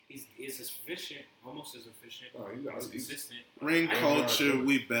He's as efficient, almost as efficient. He's consistent. Ring culture,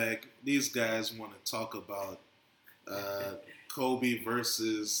 we back. These guys want to talk about Kobe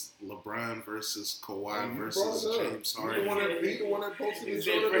versus LeBron versus Kawhi versus James Harden. He the one that posted his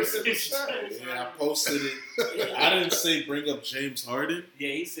Jordan. Yeah, I posted it. I didn't say bring up James Harden.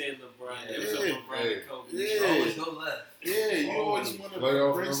 Yeah, he said LeBron. It was LeBron and Kobe. Yeah. Always go left. Yeah, you always want to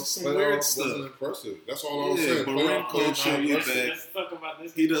bring some playoff weird stuff. Wasn't impressive. That's all I was saying. But ring culture, we back. Let's talk about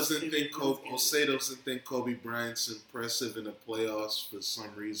this. He doesn't think Jose doesn't think Kobe Bryant's impressive in the playoffs for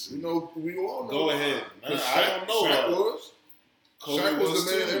some reason. We all know. Go ahead. I don't know. Shaq was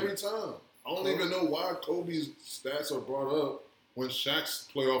the man too. Every time. I don't even know why Kobe's stats are brought up when Shaq's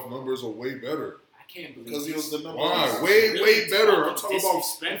playoff numbers are way better. I can't believe because he was the number Why? one. Way better. I'm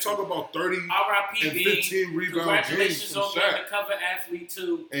talking about 30 R.I.P. and 15 rebound games Congratulations from on being Shaq. the cover athlete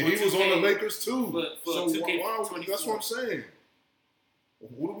too. And he was on the Lakers too. For So 2K why? That's what I'm saying.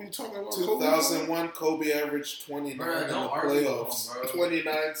 What are we talking about? 2001, Kobe averaged 29 in the playoffs.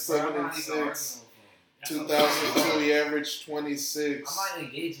 29, 7, and 6. 2002, he averaged 26. I'm not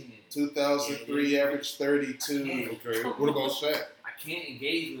engaging in it. 2003, he averaged 32. Okay. What about Shaq? I can't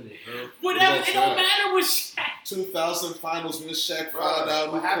engage with it, bro. Whatever, it don't matter with Shaq. 2000 finals when Shaq found out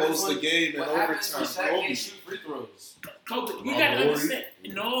who closed the game in overtime. Shaq can't shoot free throws. Kobe, you gotta understand.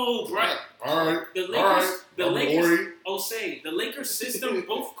 No, bro. All right. The Lakers system,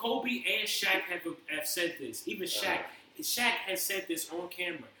 both Kobe and Shaq have said this. Even Shaq has said this on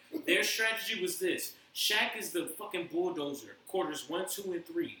camera. Their strategy was this. Shaq is the fucking bulldozer, quarters 1, 2, and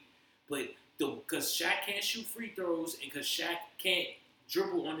 3. But because Shaq can't shoot free throws and because Shaq can't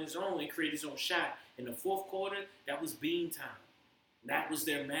dribble on his own and create his own shot, in the fourth quarter, that was bean time. That was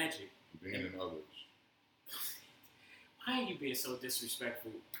their magic. Bean and others. Why are you being so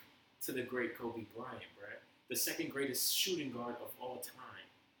disrespectful to the great Kobe Bryant, bruh? The second greatest shooting guard of all time.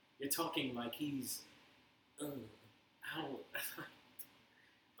 You're talking like he's,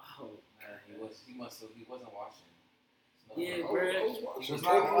 He wasn't watching. Yeah, I bro. was watching.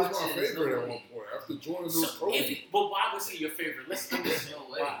 Kobe was my favorite at one point. After Jordan was Kobe. But why was he your favorite? Let's understand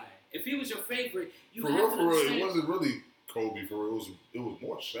why. If he was your favorite, you for have to understand. it wasn't really Kobe. For real, it was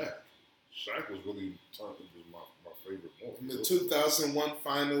more Shaq. Shaq was really turned into my favorite more. In the 2001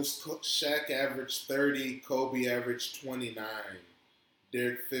 finals, Shaq averaged 30, Kobe averaged 29.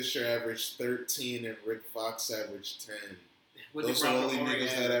 Derek Fisher averaged 13, and Rick Fox averaged 10. Those are the only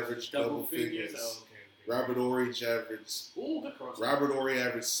niggas that averaged double figures. Oh, okay. Robert Horry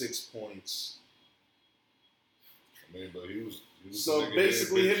averaged 6 points. I mean, but he was so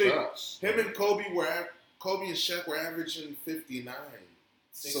basically, him and Kobe and Shaq were averaging 59.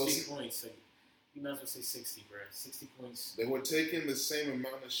 60 points. You might as well say 60, bro. 60 points. They were taking the same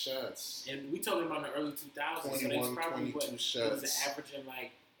amount of shots. And we talking about the early 2000s. 21, so they was probably 22 shots. Was it averaging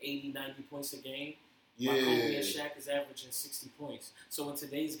like 80, 90 points a game? Yeah. While Kobe and Shaq is averaging 60 points. So in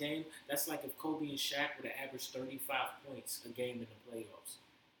today's game, that's like if Kobe and Shaq would have averaged 35 points a game in the playoffs.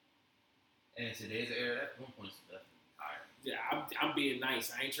 And in today's era, that 1 point's definitely higher. Yeah, I'm being nice.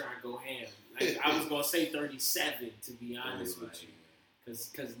 I ain't trying to go ham. Like, I was going to say 37, to be honest with you.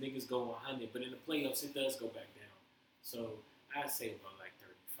 Because niggas go 100. But in the playoffs, it does go back down. So I'd say about like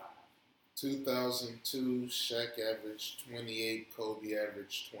 35. 2002, Shaq averaged 28, Kobe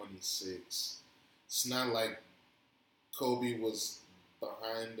averaged 26. It's not like Kobe was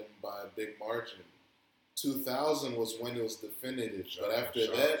behind him by a big margin. 2000 was when it was definitive. But after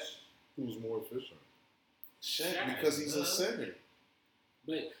that, who was more efficient? Shaq, because he's a center.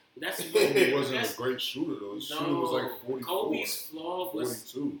 But that's Kobe wasn't a great shooter though. His shooter was like 44. Kobe's flaw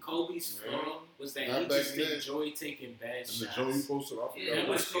was 42. Kobe's flaw was that Not he just enjoyed taking bad shots. And the Joe he posted off. Yeah, that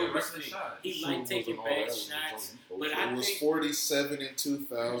was Kobe's thing. He liked taking bad shots, but it was 47 in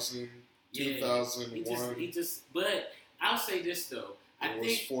 2000, yeah, 2001. But I'll say this though. I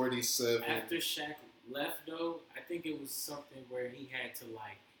think 47. After Shaq left though, I think it was something where he had to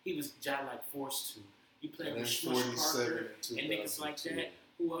he was forced to. You play with Smush Parker and niggas like that.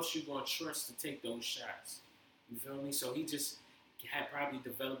 Who else you gonna trust to take those shots? You feel me? So he just had probably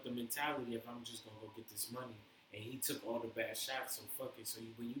developed the mentality of I'm just gonna go get this money, and he took all the bad shots. So fuck it. So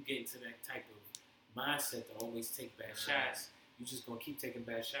when you get into that type of mindset to always take bad shots, you just gonna keep taking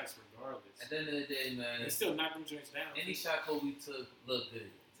bad shots regardless. At the end of the day, man, he still knock them joints down. Any shot Kobe took looked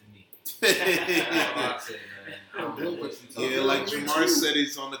good to me. That's all I say, man. I don't know what you talking about. Like Jamar said,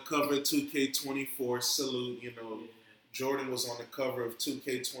 he's on the cover of 2K24. Salute, Jordan was on the cover of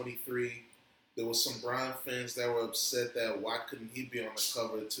 2K23. There was some Bryant fans that were upset that why couldn't he be on the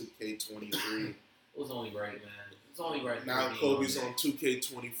cover of 2K23? It was only right, man. It's only right. Now Kobe's on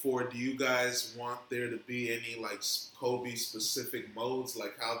 2K24. Do you guys want there to be any like Kobe specific modes,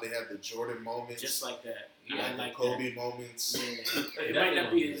 like how they have the Jordan moments, just like that? Yeah, I like Kobe that. moments. Yeah. It might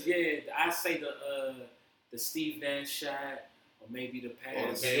not be as I say the Steve Nash shot, or maybe the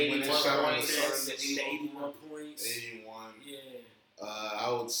pass. The game-winning shot on the Suns. The 81 points. 81. Yeah.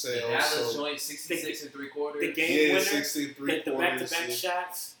 I would say the Dallas also joint 66 and 3/4. The game winner, 60 and 3/4. the back-to-back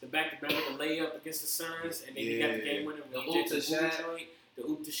shots, the back-to-back the layup against the Suns, and then you got the game winner with the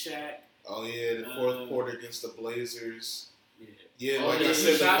oop to Shaq. Oh yeah, the fourth quarter against the Blazers. Yeah, like I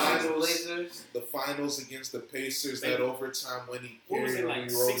said, the finals against the Pacers, that overtime when he what was it, carried, like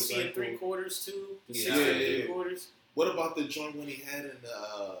 60 and 3/4 too? The 60 and 3/4. What about the joint when he had in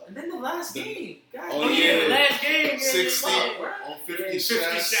the? And then the last game. God, the last game. 60 on 50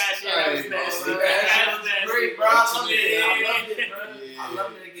 shots. Yeah, that was nasty. That was great, bro. I loved it, bro. I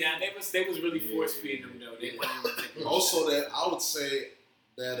loved it again. Yeah, they was really force feeding them though. Also, that I would say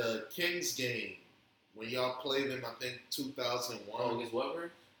that Kings game when y'all played them, I think 2001. Oh, against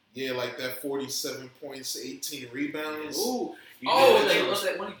Weber? Yeah, like that 47 points, 18 rebounds. Ooh. Was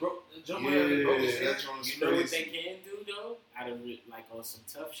that when he broke the jump? Yeah, that joint's You know what crazy. they can do though? Out of like on some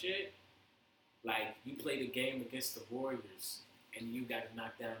tough shit. Like you played a game against the Warriors and you got to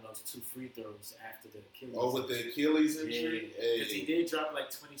knock down those 2 free throws after the Achilles. Oh, with the Achilles injury? Because he did drop like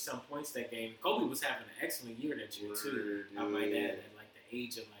 20-some points that game. Kobe was having an excellent year that year too. I might add at like the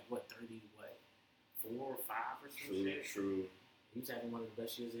age of like 4 or 5 or some shit. True. He was having one of the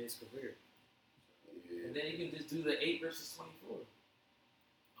best years of his career. Yeah. And then you can just do the 8 versus 24.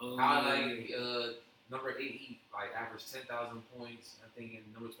 Oh, How number 8 he like averaged 10,000 points. I think in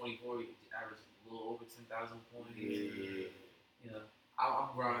number 24 he averaged a little over 10,000 points. Yeah. You know,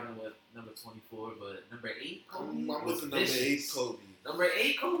 I'm riding with number 24, but number 8 Kobe. I'm was looking number 8 vicious. Kobe. Number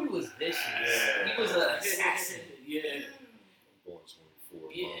 8 Kobe was vicious. Yeah. He was an assassin. Yeah. I'm going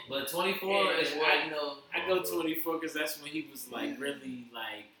 24. Yeah, but 24 is what, you know. I go 24 because that's when he was like really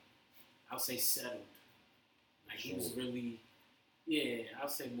like, I'll say settled. Like he was really, I'll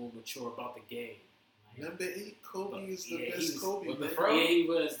say more mature about the game. Like, Number 8 Kobe is the best Kobe, man. He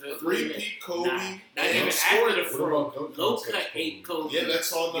was the 3-peat Kobe. Not and even scored after the What low cut 8 Kobe. Yeah,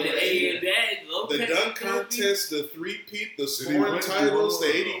 that's all number 8. The dunk contest, the 3-peat, the scoring titles, the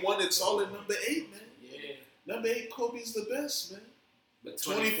 81, it's all in number 8, man. Yeah. Number 8 Kobe is the best, man. But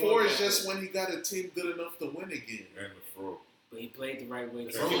 24 is just when he got a team good enough to win again. And the fro. But he played the right way.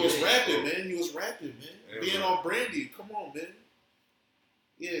 He was rapping, man. Being on Brandy, come on, man.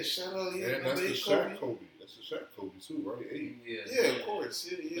 Yeah, shout out here. And that's the Shaq Kobe. That's the Shaq Kobe too, right? 8. Yeah, of course.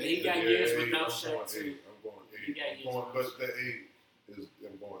 Yeah. But he got years without I'm Shaq going too. 8. I'm going 8. He got I'm years going, without but that 8 is.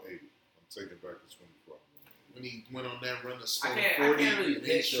 I'm going 8. I'm taking back the 24. When he went on that run of I scoring can't 40, really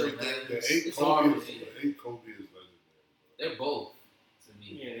pick straight them, man. games. The 8 It's Kobe hard is to pick. the 8 Kobe is legendary. They're both to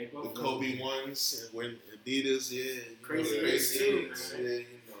me. Yeah, they The both. Kobe ones, and when Adidas, Crazy you know, race too, yeah, man. you know.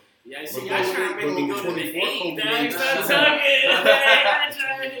 Yeah, see, But y'all those- trying to make me go to the 24 8. Kobe Now made stop the talking.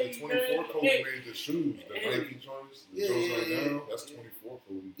 The 24 Kobe made the shoes, the Nike joints, the Yeah, joints yeah, right yeah. now. That's 24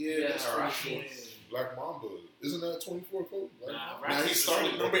 Kobe. Yeah, that's all right. right. Black Mamba, isn't that 24 Kobe? Black Mamba? Now he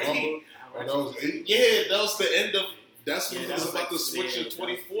started number 8. Oh, that was 8. Yeah, that was the end of. That's when Yeah, he that was was about to like- switch yeah, to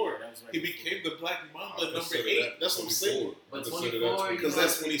 24. that was right He before. became the Black I Mamba number consider 8. that That's what I'm 24. saying. But I consider 24, that Because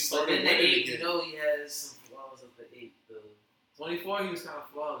that's when he But started then the winning 8, again. you know, he has some flaws of the 8. The 24, he was kind of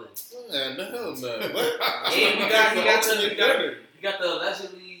flawless. Man, no, hell no. And you got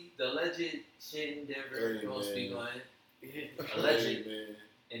the alleged shit in Denver. Hey, You won't man. speak on it. Hey, Alleged. man.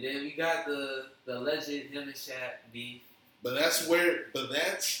 And then we got the alleged him and Shaq beef. But that's where. But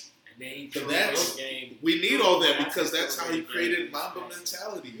that's. And then he But threw that's- the game. We need all that That's because the that's how he game. created Mamba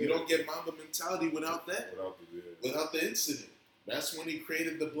mentality. You don't get Mamba mentality without that. Without The incident. That's when he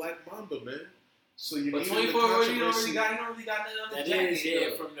created the Black Mamba, man. So you But need 24, the you don't controversy. really got nothing on the That jacket. is, yeah,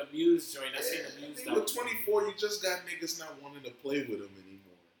 though. from the Muse joint. I seen Yeah, the Muse I think with 24, you just got niggas not wanting to play with him anymore.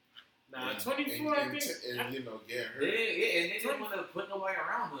 Nah, And- 24, I and, think. and, you know, getting They hurt. didn't, yeah, and they didn't want to put nobody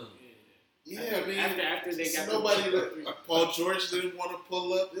around him. Yeah, I mean, after they got nobody. Paul George didn't want to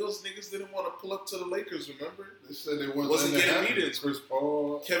pull up. Those niggas didn't want to pull up to the Lakers. Remember? They said they Wasn't getting meetings. Chris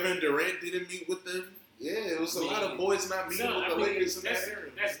Paul. Kevin Durant didn't meet with them. Yeah, it was a lot of boys not meeting with the Lakers in that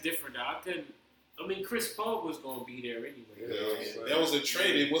era. That's different, though. I couldn't. I mean, Chris Paul was going to be there anyway. Yeah. That was a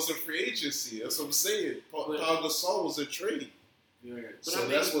trade. It wasn't free agency. That's what I'm saying. Paul Gasol was a trade. Yeah. But So I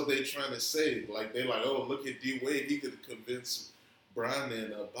mean, that's what they trying to say. Like they like, oh, look at D Wade. He could convince Brian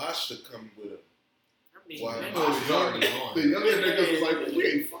and Bosh to come with him. I mean, Wow. man, No, already on. the younger niggas was like, we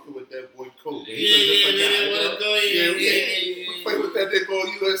ain't fucking with that boy Kobe. Yeah, they didn't want to go. We play with that nigga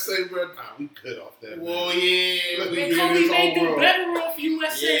on USA, bro. Nah, we cut off that. Well, man. yeah, be in Kobe his may own do world. better off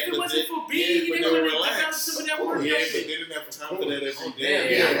USA. Yeah, if it but wasn't they- for B, yeah, they but would they have developed relax. some of that work Yeah, but ethic. they didn't have time for that every Oh, day.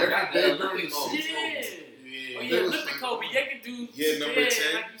 damn. Yeah, I got every the day Olympic during mode. Yeah. Yeah. Oh, They yeah, was Olympic like- Kobe. You can do. Yeah, number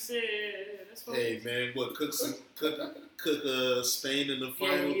 10. Like you said, that's what Hey man, what cook Spain in the Yeah,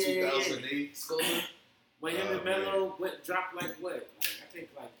 final yeah, 2008? Scola. When him and Melo dropped like what? Like, I think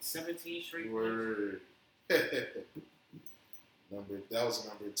like 17 straight points. Word. That was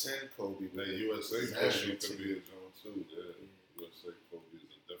number 10, Kobe. That USA Kobe could be a John too. Yeah. USA Kobe is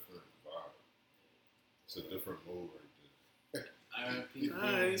a different vibe. It's a different move right R.I.P.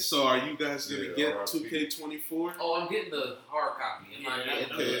 Alright, so are you guys gonna Yeah, get RIP. 2K24? Oh, I'm getting the hard copy. I might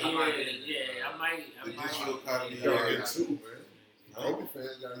get okay. it. I might get it. I might. The digital copy. there. Yeah, You gotta yeah. get two, man. Kobe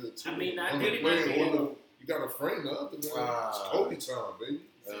fans gotta get two. I mean, I One did to it play with and the- one to- you gotta frame the other, man. It's Kobe time, baby.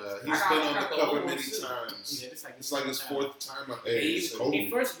 He's I been got on the the cover old many ones, too. times. Yeah, It's like his fourth time, I think. Hey, He, it's Kobe. he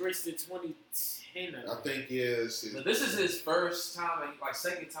first graced in 2010. I think yes. But this is his first time, like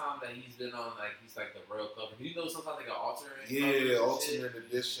second time that he's been on, like he's like the real cover. You know, sometimes they got alternate. covers Yeah, and shit. Ultimate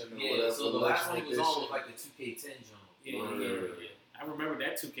Edition or Yeah, whatever. so the last one he was on edition. was like the 2K10 jump. Yeah. I remember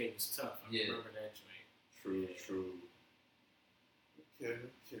that 2K was tough. I Yeah. remember that joint. True. Okay.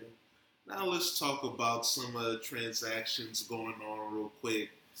 Now let's talk about some transactions going on real quick.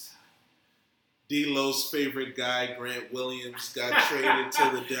 D-Lo's favorite guy, Grant Williams, got traded to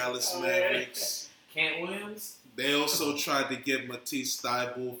the Dallas Mavericks. Kent Williams. They also tried to get Matisse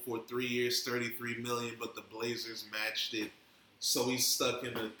Thybulle for 3 years, $33 million, but the Blazers matched it. So he's stuck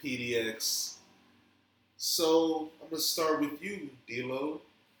in the PDX. So I'm gonna start with you, D-Lo.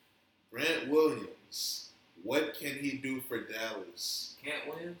 Grant Williams. What can he do for Dallas? Kent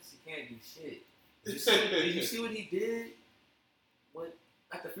Williams. He can't do shit. Did you see what he did? What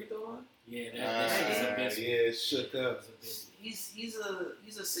at the free throw line? Yeah, that was a bit. Yeah, shook up. He's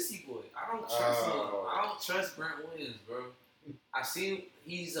a sissy boy. I don't trust him. I don't trust Grant Williams, bro. I see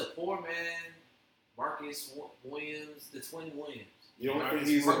he's a poor man. Marcus Williams, the twin Williams. You don't Marcus think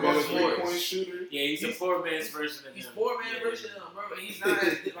he's a Morris. better 3-point shooter? Yeah, he's a poor man's version of He's him. poor man Yeah. version of him, bro. But he's not as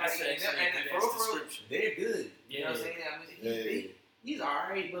like That's actually a and good-ass for real, description. they're good. You know what I'm Yeah. saying? I mean, he's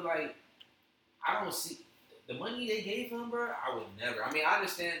alright, but like I don't see the money they gave him, bro. I would never. I mean, I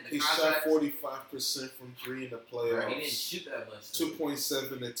understand the He shot contract. 45% from 3 in the Bro, he didn't playoffs. shoot that much.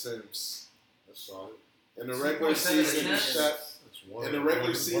 2.7 attempts. That's solid. In the regular 2.7 season, he attempts. shot. That's one. In the regular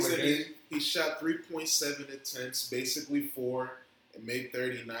one a season, game. he shot 3.7 attempts, basically 4, and made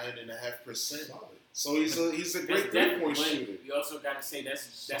 39.5%. Solid. So he's a That's great definitely, 3-point shooter. you also got to say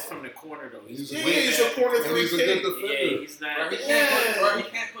that's from the corner though. He's Yeah, way he's a back, corner and three he's a kid. good defender. Yeah, he's not. Bro, he Yeah.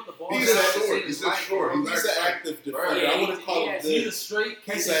 can't put the ball. He's down just to short. save He's his just life, short. bro. He's an active Bro, defender. yeah, I wouldn't call him he's good. He's a straight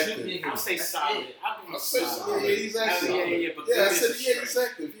catch He's and active. shoot nigga. I'll say That's solid. it. I'll give him I'll say solid. yeah, he's active. Yeah, but Yeah, I good said is yeah, straight. he's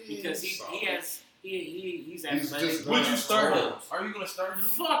active. Because he's He's athletic. just Would you not start him? smart. Are you gonna start him?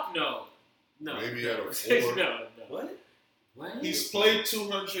 Fuck no. No. Maybe no. at a 4. no. What? What? He's played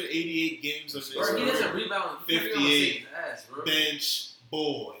 288 games of his Bro, he career. doesn't rebound. 58. Ass, bro. Bench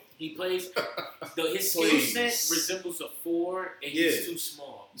boy. He plays. His skill Please. set resembles a 4, and Yeah. he's too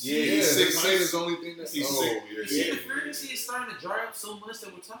small. Yeah, Yeah, he's his 6'6". mind is the only thing that. He's Oh, sick. yeah, You see, yeah, the frequency is starting to dry up so much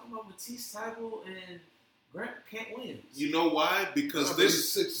that we're talking about Matisse Thybulle and Grant Kent Williams. You know why? Because Nah, but this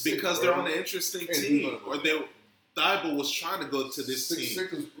he's 6'6", because bro. they're on an interesting Can't do team. nothing Or with they Thibault was trying to go to this team.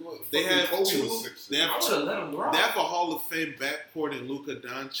 6'6" is what? They Fucking have Kobe two. was 6'6". They I have would have let him rock. They have a Hall of Fame backcourt in Luka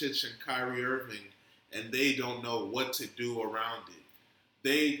Doncic and Kyrie Irving, and they don't know what to do around it.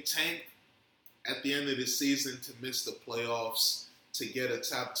 They tanked at the end of the season to miss the playoffs to get a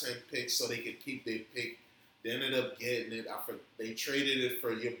top 10 pick so they could keep their pick. They ended up getting it. They traded it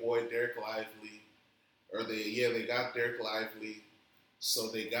for your boy Derek Lively, or they got Derek Lively.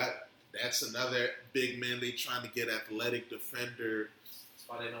 So that's another big man they trying to get, athletic defender. That's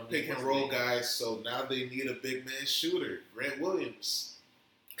why they don't Pick and roll guys, so now they need a big man shooter, Grant Williams.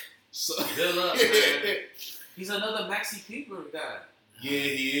 So Good luck, man. He's another Maxi Keeper guy. yeah,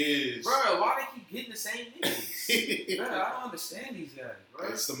 he is. Bro, why they keep getting the same niggas? Bro, I don't understand these guys, bro.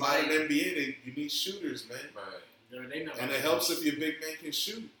 It's the modern NBA. You need shooters, man, Bro. They not and about it to helps do if your big man can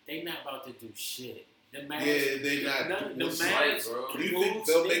shoot. They not about to do shit. The Mavs, Yeah, they not. The What's Mavs, right, bro? Do you think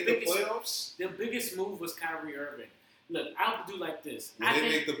they'll make the playoffs? Their biggest move was Kyrie Irving. Look, I'll do like this. Will they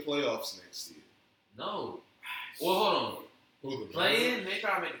make the playoffs next year? No. Well, hold on. Who the Play-in? They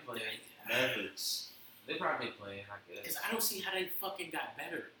probably make the play-in. Mavericks. They probably make play-in, I Because guess. I don't see how they fucking got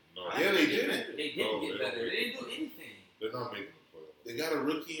better. No, Yeah, they did. They didn't No, get they better. don't. They didn't do anything. They're not making the playoffs. They got a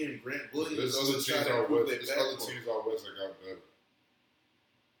rookie in Grant Williams. There's other to try teams to out improve west. their There's other backcourt. teams out west that got better.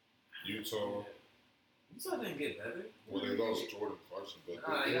 Utah. Utah didn't get better. Well, they lost Jordan Clarkson, but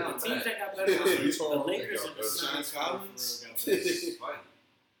the teams that got better, the Lakers and the Suns. Collins. Still.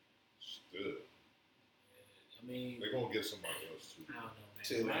 I mean, they're gonna get somebody else too. I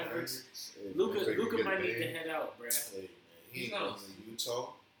don't know, man. Mavericks. Luka might need to head out, bro. Hey, man, he's going to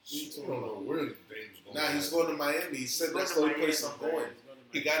Utah. I don't know where Dame's going. Nah, he's going to Miami. He said that's the only place I'm going.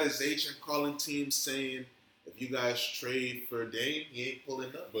 He got his agent calling teams saying, if you guys trade for Dame, he ain't pulling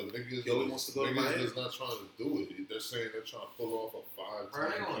up. But niggas, he only wants to go to Miami. Niggas not trying to do it. They're saying they're trying to pull off a 5-10. Bro,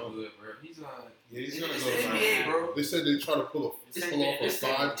 they gonna do it, bro. He's not. Yeah, he's gonna it's go the to NBA, Miami. bro. They said they try to pull off a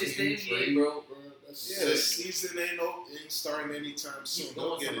 5-10 trade, bro. Yeah, the season ain't starting anytime soon. He's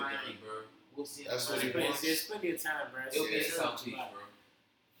going to Miami, bro. We'll see. That's what he wants. There's plenty of time, bro. It'll be in South Beach,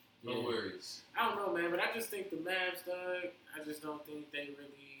 bro. No worries. I don't know, man, but I just think the Mavs, dog. I just don't think they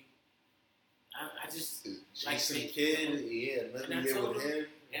really. I just Jason Kidd, yeah, another year with him.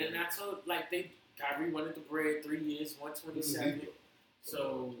 And I told Kyrie wanted the bread 3 years, 127.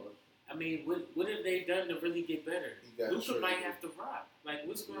 So I mean, what have they done to really get better? Luka might have to rock. Like,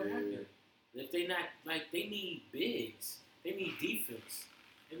 what's going to happen? If they not they need bigs, they need defense.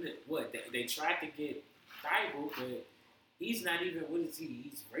 And they tried to get Thibault, but he's not even. What is he?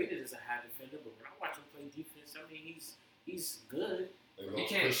 He's rated as a high defender, but when I watch him play defense, I mean he's good. He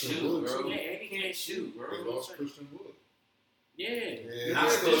can't shoot, bro. Yeah, and he can't shoot, bro. They lost Christian Wood. Yeah.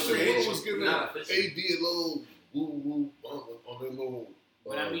 Christian Wood was giving AD a little woo bump on their little.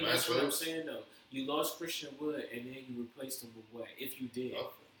 But I mean, that's what I'm saying though. You lost Christian Wood, and then you replaced him with what? If you did,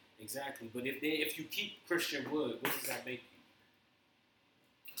 exactly. But if you keep Christian Wood, what does that make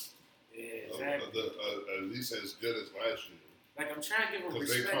you? Yeah, exactly. At least as good as last year. Like, I'm trying to give him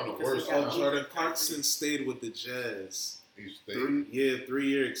respect. They kind of worse. Jordan Clarkson stayed with the Jazz. He stayed?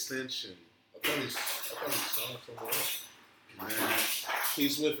 3-year extension. I thought he signed somewhere else. Man,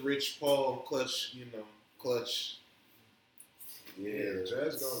 he's with Rich Paul, Clutch. Yeah,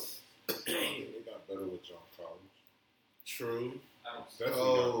 Jazz they got better with John Collins. True.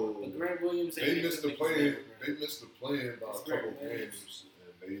 But Grant Williams, they missed the play. They missed the play by a couple games,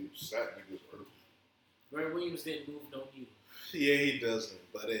 and they sat niggas early. Grant Williams didn't move no needle. Yeah, he doesn't.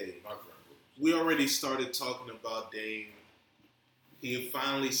 But hey, we already started talking about Dame. He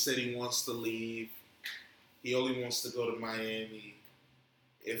finally said he wants to leave. He only wants to go to Miami.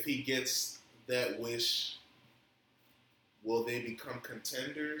 If he gets that wish, will they become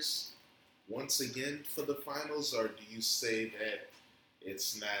contenders once again for the finals, or do you say that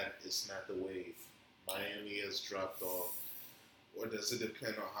it's not the wave? Miami has dropped off, or does it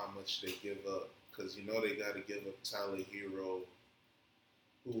depend on how much they give up? Because they got to give up Tyler Hero.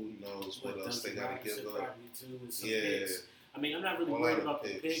 Who knows what else they got to give up? Picks. I mean, I'm not really worried about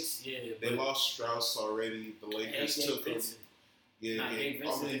the picks. Yeah, they lost Strauss already. The Lakers took him. Yeah, Gabe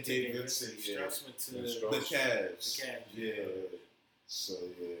Vincent. Yeah, Strauss went to the Cavs. Yeah. So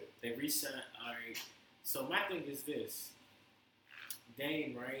they re-signed. All right. So my thing is this: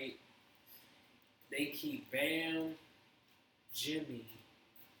 Dame, right? They keep Bam, Jimmy.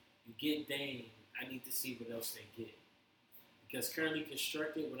 You get Dame. I need to see what else they get. Because currently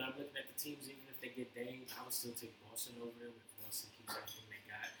constructed, when I'm looking at the teams, even if they get Dame, I would still take Boston over them if Boston keeps everything they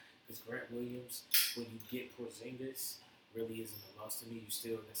got. Because Grant Williams, when you get Porzingis, really isn't a loss to me.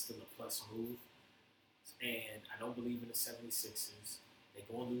 That's still a plus move. And I don't believe in the 76ers. They're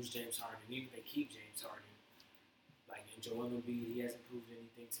going to lose James Harden. Even if they keep James Harden. Like, and Joel Embiid, he hasn't proved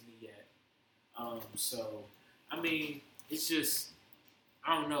anything to me yet. So, I mean, it's just,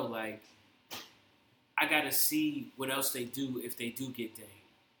 I don't know, like, I got to see what else they do if they do get Dame.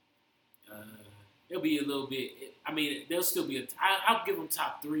 It'll be a little bit, they'll still be, I'll give them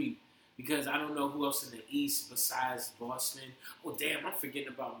top 3 because I don't know who else in the East besides Boston. Oh, damn, I'm forgetting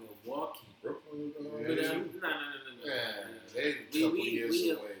about Milwaukee. Brooklyn? No.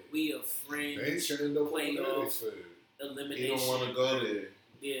 We a fringe playoff elimination. He don't want to go there.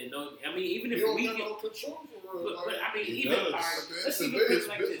 Yeah, no. I mean, even if we get no control for real. But I mean, even let's even put it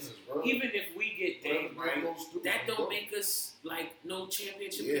like this. Even if we get Dame, right, that don't make us like no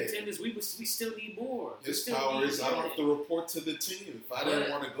championship contenders. We still need more. His power is I don't have to report to the team. If I didn't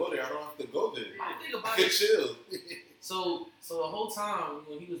want to go there, I don't have to go there. I think about it. Chill. So the whole time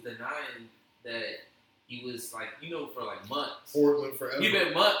when he was denying that. He was like, for like months. Portland forever. He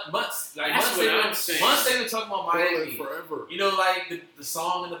been months. Like months they been talking about Miami. Forever. Like the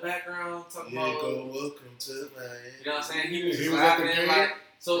song in the background talking about. Welcome to Miami. You know what I'm saying? He was laughing like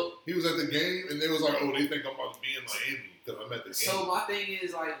so. He was at the game and they was like, "Oh, they think I'm about to be in Miami because I'm at the game." So my thing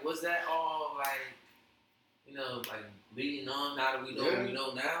is like, was that all like, like leading on now that we know what we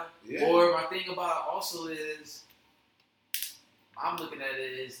know now? Yeah. Or my thing about it also is, I'm looking at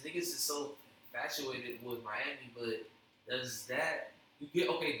it is niggas is so infatuated with Miami, but does that you get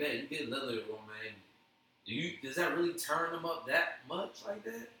Lillard on Miami? Does that really turn them up that much like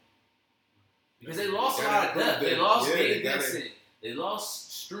that? Because they lost a lot of depth. They lost Gabe Vincent. They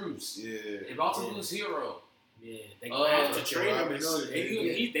lost Strus. Yeah. They about to lose Hero. Yeah, they gonna have to trade him.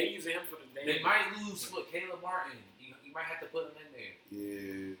 They using him for the day. They might lose Caleb Martin. You might have to put him in there.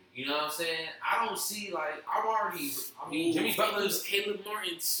 Yeah. You know what I'm saying? I don't see Jimmy Butler's Caleb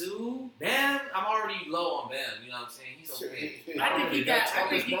Martin too. Bam, I'm already low on Bam. You know what I'm saying? He's okay.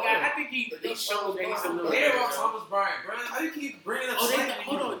 I think he showed that he's a little. They about Thomas Bryant, bro. How you keep bringing up?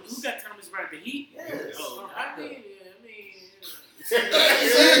 Hold on. Who got Thomas Bryant? The Heat? Yes. Oh, I mean.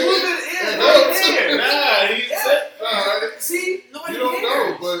 See, nobody you don't cares.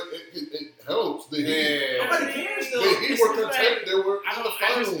 know, but it helps. The Heat. Nobody cares though. The Heat were content. They were in the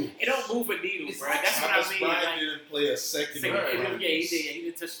finals. It don't move a needle, bro. That's what I mean. Bryant didn't play a second. Yeah, he did. He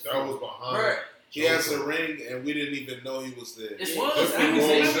didn't touch the That was behind. Bro, he has a ring, and we didn't even know he was there. It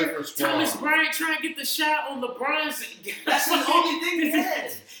was. Thomas Bryant trying to get the shot on LeBron's. That's the only thing he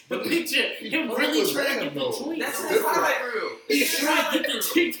had. The picture, him really trying to get the tweet. That's his highlight reel. He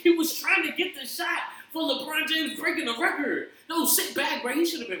was trying to get the shot for LeBron James breaking the record. No, sit back, bro. He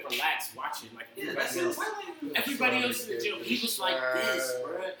should have been relaxed watching like everybody else in the gym. He was like this,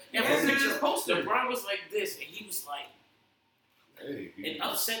 bro. Every picture posted, LeBron was like this, and he was like. And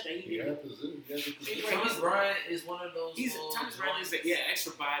upset that he didn't. Thomas Bryant is one of those. Thomas Bryant is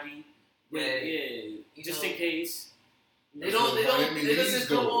extra body. Yeah. Just in case. It doesn't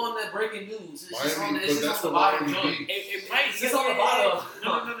come on that breaking news. It's just on the bottom joint. It might. It's on the bottom.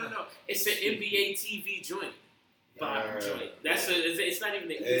 No. It's an NBA TV joint. Bottom joint. It's not even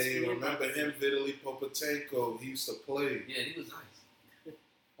the ESPN. Hey, remember him, Vitaly Popotenko? He used to play. Yeah, he was nice.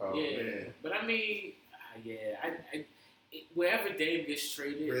 Oh, man. But I mean, wherever Dame gets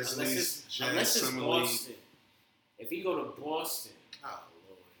traded, unless it's Boston. If he go to Boston,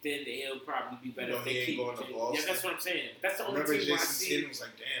 then it'll probably be better if they keep. Yeah, that's what I'm saying. That's the only team where I see. Tatum was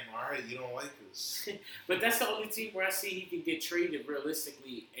like, "Damn, all right, you don't like us." But that's the only team where I see he can get traded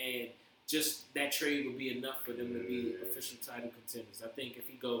realistically, and just that trade would be enough for them to be official title contenders. I think if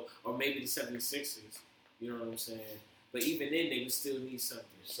he go, or maybe the 76ers. You know what I'm saying? But even then, they would still need something.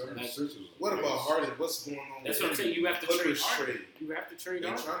 What about Harden? What's going on? That's what I'm saying. You have to trade Harden. You have to trade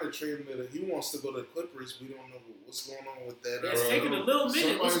Harden. They're trying to trade him. He wants to go to the Clippers. We don't know what's going on with that. It's taking a little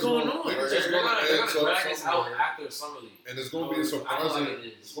minute. What's going on? They're going to drag us out after the summer league. And it's going to be a surprising.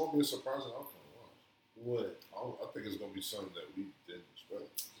 It's going to be a surprising outcome. What? I think it's going to be something that we didn't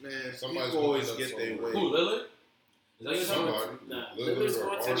expect. Man, somebody's always get their way. Who, Lillard? James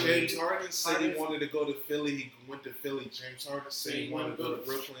Harden said he wanted to go to Philly. He went to Philly. James Harden said he wanted to go to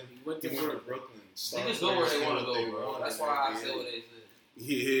Brooklyn. He went to Brooklyn. Niggas go where they want to go, bro. That's why I said what they said.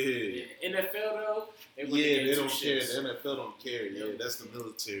 Yeah. NFL though, they don't care. The NFL don't care. Yeah, that's the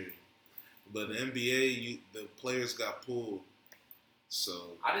military. But the NBA, the players got pulled.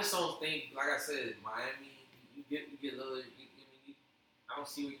 So I just don't think, like I said, Miami. You get Lillard. I don't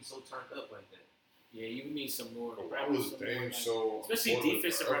see where you so turned up like that. Yeah, you need some more. Why was Dame so? Especially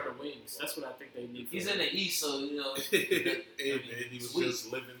defensive around the wings. That's what I think they need. He's in the East, so you know. Hey man, he was just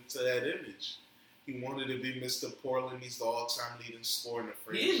living to that image. He wanted to be Mr. Portland. He's the all-time leading scorer in the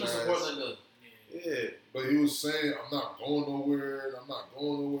franchise. He is Mr. Portland, though. Yeah, but he was saying, "I'm not going nowhere. I'm not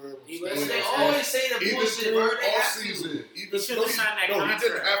going nowhere." They always say the bullshit, bro. All season, he didn't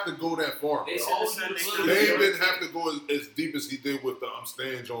have to go that far. They didn't have to go as deep as he did with the "I'm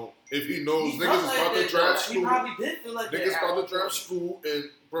staying" Jones. If he knows niggas is about to draft school, he probably did feel like that. Niggas about to draft school,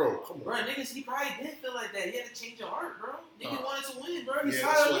 and bro, come on, bro. Niggas, he probably did feel like that. He had to change your heart, bro. Niggas wanted to win, bro. He's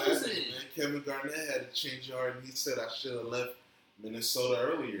tired of losing. Kevin Garnett had to change your heart, and he said, "I should have left Minnesota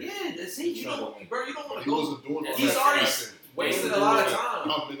earlier." Yeah, that's it. You don't want to he go. Wasn't doing all He's already wasted a lot of time.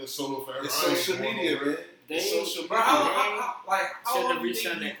 I'm Minnesota fan. It's social media, man. It's social media. How long reached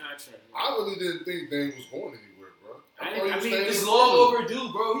on that contract? I really didn't think Dame was going anywhere, bro. I mean, it's long overdue,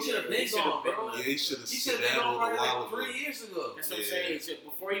 bro. He should have been gone, bro. Yeah, he should have been gone like 3 years ago. That's what I'm saying.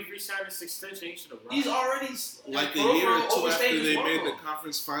 Before he re-signed his extension, he should have. He's already like a year or two after they made the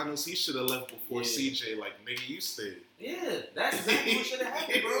conference finals. He should have left before CJ. Like, nigga, you stayed. Yeah, that's exactly what should have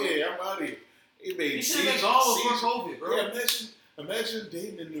happened, bro. Yeah, I'm out of here. He should have been gone before COVID, bro. Yeah, imagine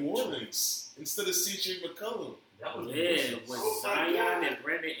Dame in New Orleans instead of CJ McCollum. That was with Zion and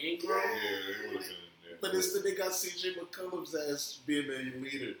Brandon Ingram. Yeah, it was. But instead they got CJ McCollum's ass being a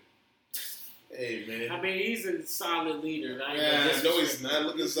leader. Hey man, I mean he's a solid leader. No, he's not.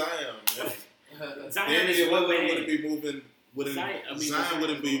 Look at Zion. Man. Zion is would be moving Zion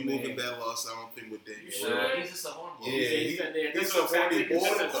wouldn't be moving that loss. I don't think with Damian. Sure, he's just a horn ball. Yeah, he's a horny boy,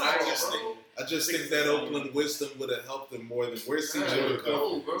 but I just think that Oakland wisdom would have helped him more than where CJ would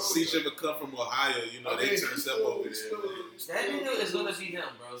come. CJ would come from Ohio. They turned stuff over there. That nigga is gonna be him,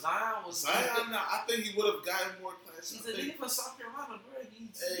 bro. Zion, I think he would have gotten more classes. He's a nigga from South Carolina, bro.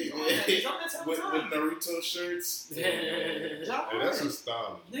 He's on that type of time. With Naruto shirts. That's his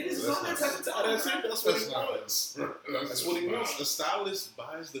style. Niggas is on that type of time. That's what he wants. That's what he wants. The stylist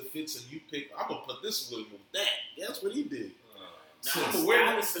buys the fits and you pick. I'm gonna put this with that. That's what he did. Now, the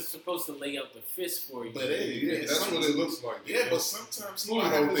stylist is supposed to lay out the fist for you. But that's what it looks like. Yeah, but sometimes he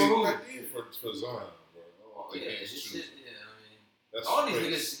might have his own idea for Zion, bro. That's all these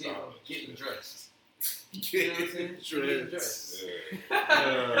niggas getting dressed. Getting dressed. I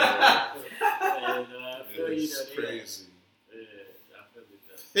feel you. It's crazy. I feel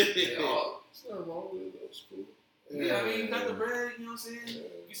it though. It's not wrong with it. That's cool. Yeah, you got the bread, you know what I'm saying? Yeah.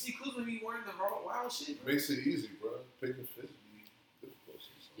 You see Kuzma be wearing the wild shit, bro. Makes it easy, bro. Picking fish be difficult.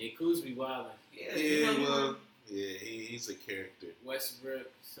 Yeah, Kuzma be wild. He's a character.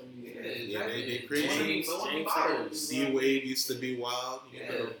 Westbrook, some of these guys. They crazy. D-Wade used to be wild.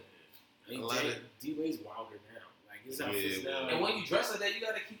 D-Wade's wilder now. Like, his outfits now. And when you dress like that, you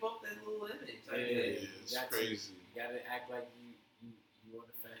got to keep up that little image. It's crazy. You got to act like you on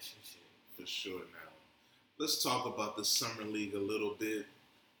the fashion shit. For sure now. Let's talk about the Summer League a little bit.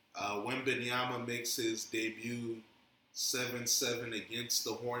 Wembanyama makes his debut 7-7 against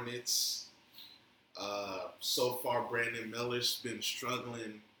the Hornets. So far, Brandon Miller's been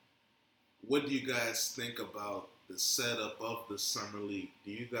struggling. What do you guys think about the setup of the Summer League?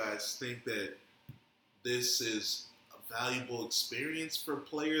 Do you guys think that this is a valuable experience for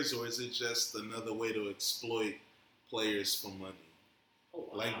players, or is it just another way to exploit players for money? Oh,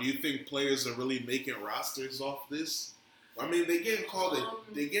 wow. Like, do you think players are really making rosters off this? I mean, they get called.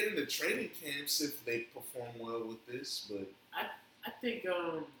 They get into training camps if they perform well with this. But I think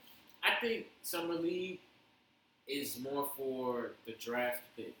Summer League is more for the draft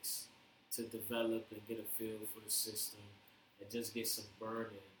picks to develop and get a feel for the system and just get some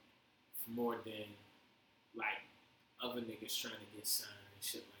burning more than like other niggas trying to get signed and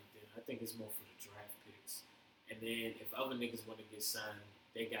shit like that. I think it's more for the draft picks. And then if other niggas want to get signed,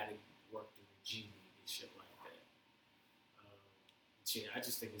 they got to work through the G League and shit like that. I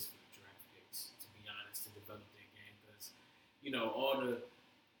just think it's for the draft picks, to be honest, to develop their game. Because, all the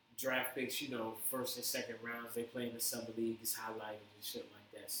draft picks, first and second rounds, they play in the Summer League, it's highlighted and shit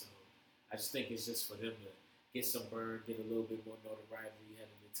like that. So I just think it's just for them to get some burn, get a little bit more notoriety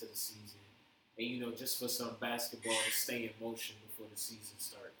heading into the season. And, just for some basketball to stay in motion before the season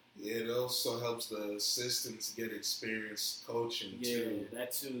starts. Yeah, it also helps the assistants get experience coaching too. Yeah,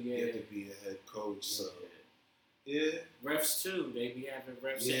 that too, Get to be a head coach. So. Yeah. Refs too. They be having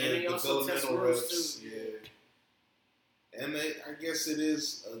refs. Yeah, and they the also test refs too. Yeah. And I guess it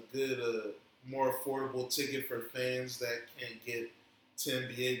is a good, more affordable ticket for fans that can't get to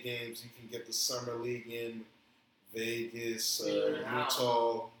NBA games. You can get the Summer League in Vegas,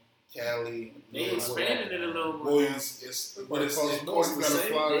 Utah, Cali. They expanded it a little more. Boys, but it costs the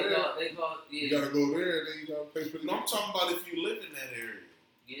same. You gotta go there and then you gotta pay for the. No, I'm talking about if you live in that area.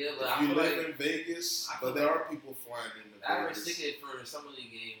 Yeah, but if you live in Vegas, but there are people flying into Vegas. Average ticket for Summer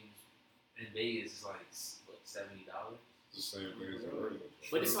League games in Vegas is like $70. The same thing as the regular.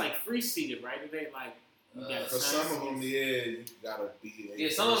 But it's like free seated, right? It ain't like you gotta for some of them, you gotta be. Yeah,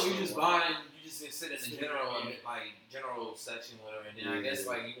 some of them you just sit in the general section, whatever. And then I guess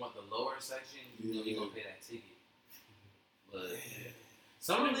like you want the lower section, you gonna pay that ticket. But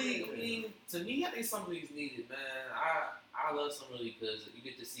Summer League, I mean, to me, I think Summer League's needed, man. I love Summer League because you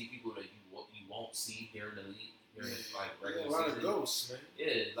get to see people that you won't see during the league. During regular a lot season. of ghosts, man.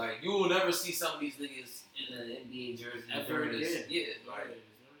 Yeah, like you will never see some of these niggas in the NBA jersey ever again. Yeah, like.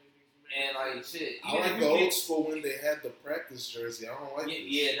 And like shit, I like the old school when they had the practice jersey. I don't like this.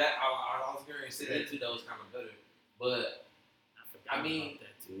 Yeah, that I was going to say that too. That was kind of better, but I mean,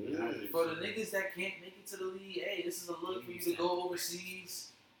 for the niggas that can't make it to the league, hey, this is a look for you to go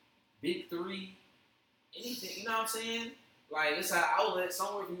overseas, Big Three, anything. You know what I'm saying? Like it's an outlet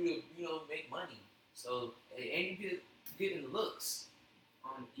somewhere for you to make money. So hey, and you getting looks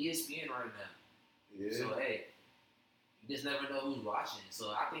on ESPN right now. Yeah. So hey. You just never know who's watching,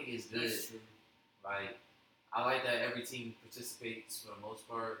 so I think it's good. That's true. Like, I like that every team participates for the most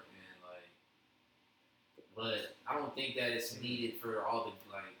part, and but I don't think that it's needed for all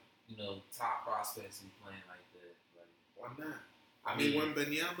the top prospects to be playing like that. Like, why not? I mean, when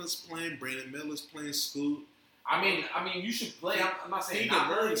Benyama's playing, Brandon Miller's playing, Scoot. I mean, you should play. I'm not saying Keegan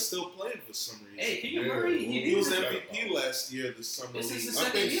Murray's still playing for some reason. Hey, Keegan Murray, he was MVP last year. The summer league. This is I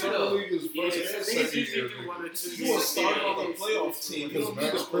think summer league is first and second year. You was starting on the playoff team. You don't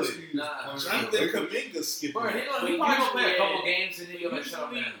need to play. Jonathan Kuminga skipping. Bro, he probably gonna play a couple games and then he'll let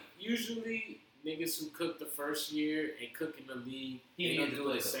shut down. Usually, niggas who cook the first year and cook in the league, he needs to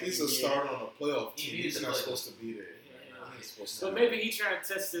play. He's a starter on a playoff team. He's not supposed to be there. But maybe he trying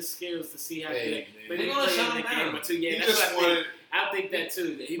to test his skills to see how good. Maybe they're he gonna play shut in him the game down. or two. Yeah, He that's just what I wanted. think. I think that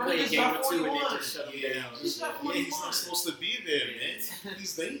too. That he played a game or two and they just shut him down. He's not supposed to be there, man.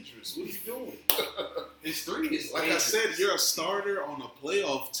 He's dangerous. What are you doing? His three is like dangerous. I said, you're a starter on a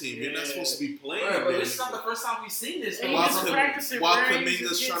playoff team. You're not supposed to be playing. Bro, but this is not the first time we've seen this. Hey, While practicing,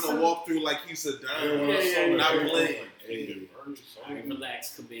 Kuminga's trying to walk through like he's a dime, not playing. All right,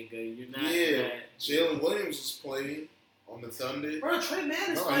 relax, Kuminga. You're not. Jalen Williams was playing on the Thunder. Bro, Trey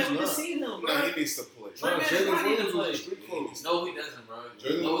Man is playing. We just seen him, bro. No, he needs to play. Trey Man Jalen needs to Williams play. was street clothes. No, he doesn't, bro.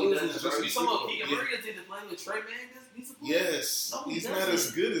 Jalen Williams was just You talking about Keegan Murray needs to play with Trey Man? Needs to play. Yes. No, he's not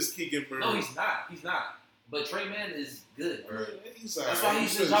as good as Keegan Murray. No, he's not. He's not. But Trey Man is good, bro. He's That's why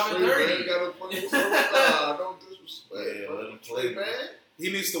he's dropping 30. Gotta play. Don't disrespect. Yeah, let him play, man.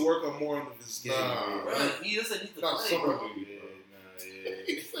 He needs to work on more of his game. Bro, he doesn't need to Not play, bro.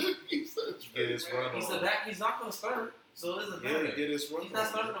 He said Get his run He's on. the back. He's not going to start, so it doesn't matter. Get his run He's not on.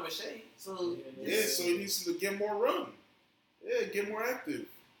 starting over Shea, so So he needs to get more run. Yeah, get more active.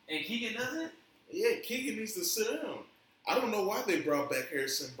 And Keegan doesn't. Yeah, Keegan needs to sit down. I don't know why they brought back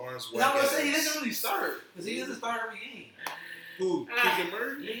Harrison Barnes. I was gonna say he doesn't really start because he doesn't start every game. Who? Keegan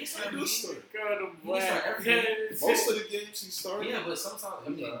Murray? Yeah, he started every He game. He start every game. Most of the games he started. Yeah, but sometimes I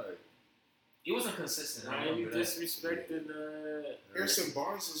mean, he wasn't consistent. I Why you remember that. disrespecting Harrison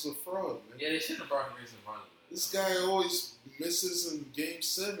Barnes is a fraud, man. Yeah, they should have brought Harrison Barnes. This guy always misses in game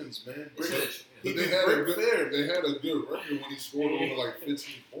 7s, man. He They did had break fair. They had a good record when he scored over like 15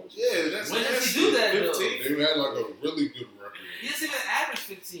 points. Yeah, that's When does nasty. he do that, though? 15. They had like a really good record. He doesn't even average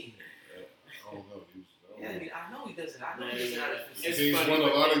 15. I don't know. Yeah, I know he doesn't. I know he doesn't average 15. It's He funny, won a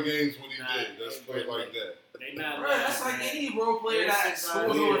but lot they- of games when he Nah, did. Let's play like that. They not. Bro, that's like any role player that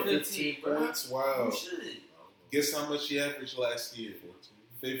scores over 15, bro. points. Wow. You should. Guess how much he averaged last year?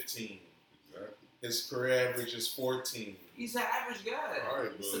 15. Exactly. His career average is 14. He's an average guy. All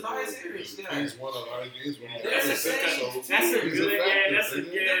right, He's a nice average guy. He's won a lot of games when he That's the same. That's a He's a good. Yeah, factor, that's a nigga.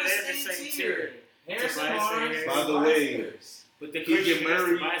 good. They're the That's the same same tier. tier. Harrison Tobias Barnes. Harris. By the way, But the Keegan question is,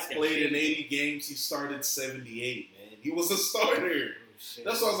 Murray Tobias got played in shit. 80 games. He started 78, man. He was a starter. Oh, shit.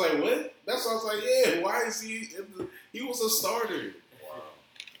 That's why I was like, what? That's why I was like, yeah, why is he in the... He was a starter. Wow.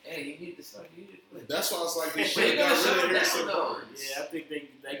 Hey, you need to start. You need to play. That's why I was like, they They should have gonna got shut rid of him Harrison down, though. Barnes. Yeah, I think they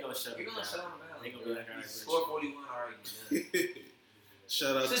gonna shut You're him gonna down. shut him down. They gonna be like, all right, Score 41 already.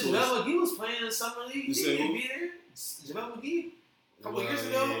 Shout out Since to JaVale McGee was playing in the summer league, You he said didn't who? be there. JaVale McGee. A couple years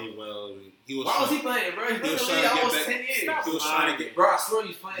Well, ago. yeah, well, he was Why was he playing, bro? He's been in was the trying league to get almost back- 10 years. He was trying to get... Bro, I swear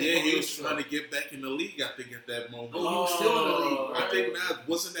he's playing. Yeah, he was trying to get back in the league, I think, at that moment. No, he was still in the league. I think not.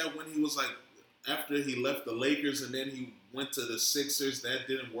 Wasn't that when he was like, after he left the Lakers and then he went to the Sixers, that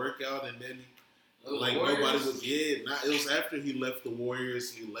didn't work out, and then like nobody was, it was after he left the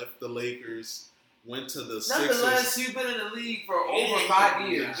Warriors, he left the Lakers, went to the Nonetheless, Sixers. you've been in the league for over 5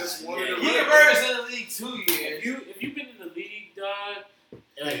 years. Just wanted to Keegan Murray's in the league 2 years. If you've been in the league, dog,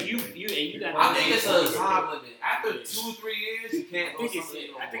 like you got. I think it's a time limit. After 2-3 years, you can't go somewhere.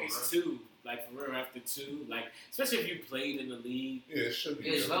 I think it's 2. Like for real, after 2, like especially if you played in the league. Yeah, it should be.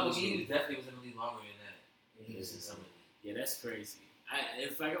 Yeah, JaVale McGee definitely was in the league longer than that. He was in some of it. Yeah, that's crazy.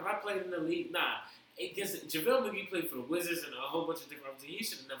 If I played in the league, nah. Because JaVale McGee played for the Wizards and a whole bunch of different teams. He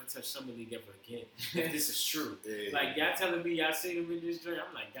should have never touched summer league ever again. If this is true. Like y'all telling me y'all seen him in this joint,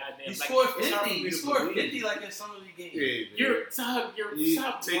 I'm like, goddamn. He like, scored it's hard 50. for me He to scored believe. 50 like in summer league game. You're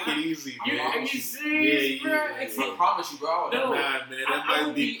Take it easy, Are man. you serious, bro? I promise you, bro. No. Nah, man, that I might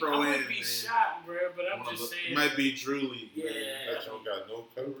would be pro I am, would be man. shocked, bro. But I'm just saying. It might be Drew League. Yeah. That y'all got no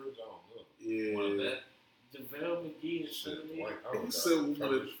coverage. I don't know. Yeah. JaVale McGee and Shit, Summer League. Dwight Howard He got said we wanted-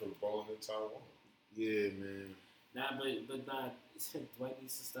 coverage for balling in Taiwan. Yeah, man. Nah, but Dwight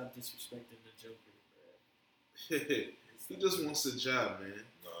needs to stop disrespecting the Joker, bro. He just wants a job, man.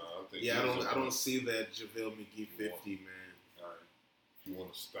 Nah, I think. Yeah, I don't see that JaVale McGee 50, man. All right. If you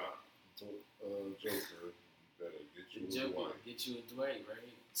want to stop Joker, you better get you a Joker, Dwight. get you a Dwight,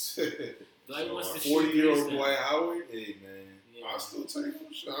 right? Dwight wants to 40-year-old shoot threes now. Dwight Howard? Hey, man. Yeah. I'll still take him.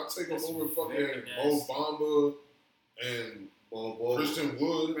 I'll take him That's over very fucking nice. Mo Bamba and Christian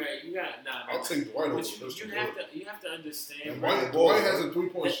Wood. Right, you got I'll take Dwight over but Christian you Wood. have to understand. And bro, Dwight has a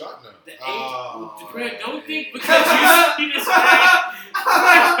 3-point shot now. The age, Oh, bro, don't man. think because you see this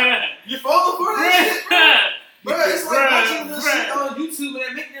man. You falling for that shit, bro? He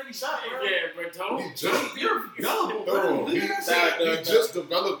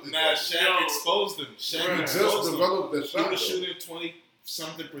Nah, Shaq exposed him. Shaq He just exposed him. developed that He shot. was though. shooting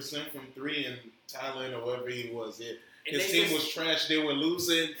 20-something% from 3 in Thailand or wherever he was. Yeah. And His team was trash. They were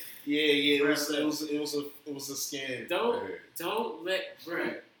losing. Yeah. It was a scam. Don't let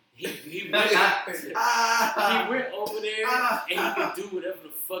bruh. He went over there and he could do whatever the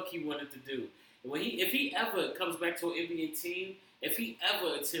fuck he wanted to do. And if he ever comes back to an NBA team, if he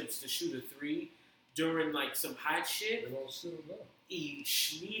ever attempts to shoot a 3 during like some hot shit, They won't sit him down.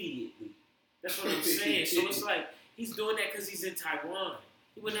 immediately. That's what I'm saying. So it's like he's doing that because he's in Taiwan.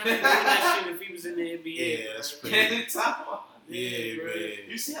 He wouldn't have to do that shit if he was in the NBA. Yeah, that's bro. crazy. in Taiwan. Yeah, bro. man.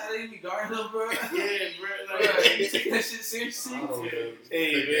 You see how they be guarding him, bro? Yeah, bro. Bro, Like, you take that shit seriously? I don't know.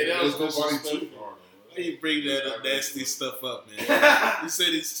 Hey, man, that was There's nobody disrespectful. too hard. Why you bring that nasty stuff up, man? He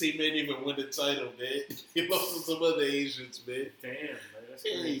said his team didn't even win the title, man. He lost to some other Asians, man. damn, bro. That's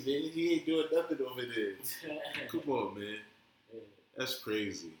Hey, crazy. man, he ain't doing nothing over there. Come on, man. That's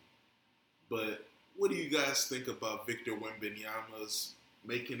crazy. But what do you guys think about Victor Wembanyama's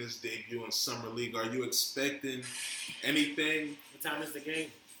making his debut in Summer League? Are you expecting anything? What time is the game?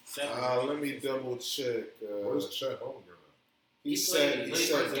 Let me double check. Where's Chet Holmgren? He said,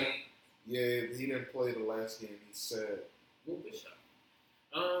 First game. yeah, he didn't play the last game. He said Good shot.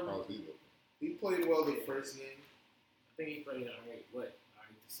 How's he looking? he played well the first game. I think he played alright. What?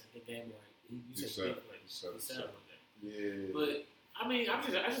 Alright, the second game, right? You He said said- big play. he said He it. said it. Yeah. But I mean, I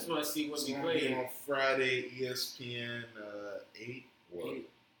just want to see what It's we gonna be play. on Friday, ESPN 8. What? Eight.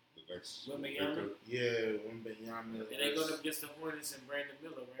 The next. Wembanyama? Victor? Yeah, Wembanyama. And they're going up against the Hornets and Brandon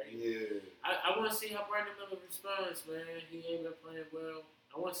Miller, right? Yeah. I want to see how Brandon Miller responds, man. He ain't been playing well.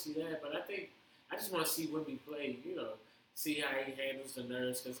 I want to see that, but I just want to see Wemby play. You know, see how he handles the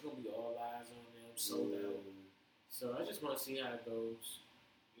nerves because it's gonna be all eyes on them, sold out. So I just want to see how it goes.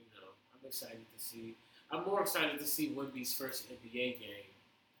 You know, I'm excited to see. I'm more excited to see Wemby's first NBA game.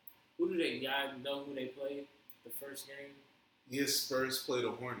 Who do y'all know who they played the first game? Yes, Spurs play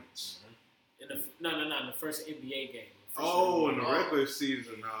the Hornets. In the first NBA game. The first Oh, in NBA the game. regular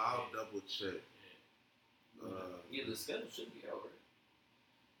season, no, I'll double check. Yeah, the schedule should be out, right?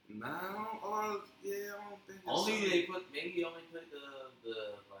 Now, or yeah, I don't think it's Only they put maybe only put the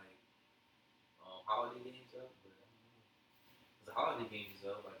like holiday games up, but I don't know. The holiday games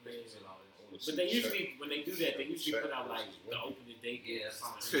up like Christmas and all that. But they usually, when they do that, they usually put out like the opening day Yeah, games.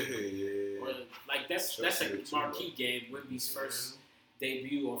 that's yeah. Or like that's a marquee game. Wemby's first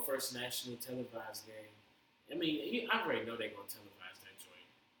debut or first national televised game. I mean, I already know they're gonna televise that joint.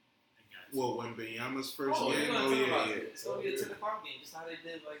 I got you. Well, Wembanyama's first Oh, game. yeah, Oh yeah. It's gonna be a 10 o'clock game, just how they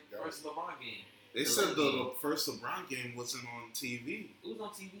did like the first LeBron game. They said the first LeBron game wasn't on TV. It was on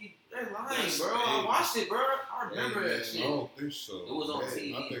TV. They're lying, That's bro. crazy. I watched it, bro. I remember Hey, that I shit. don't think so. It was on Man,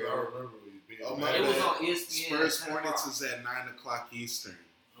 TV, I think bro. I remember it being. Oh, my It was bad. on ESPN. Spurs at 10 Hornets o'clock. is at 9:00 Eastern.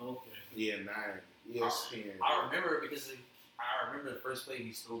 Okay. Yeah, 9 ESPN. I remember it because I remember the first play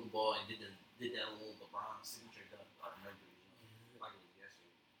he stole the ball and did that little LeBron signature dunk. I remember it. Like it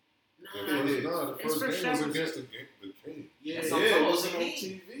was yesterday. The His first first game was shot was- against the King. Yeah, That's Yeah, what I'm it talking wasn't about. on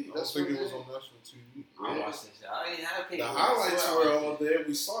TV. I don't That's think what it was it on national TV. I watched that shit. I didn't have cable. The highlights so I were watched all it. there.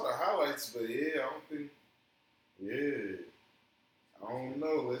 We saw the highlights, but yeah, I don't think. Yeah, I don't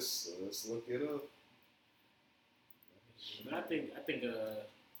know. Let's look it up. But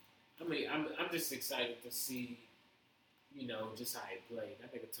I mean, I'm just excited to see, you know, just how he played.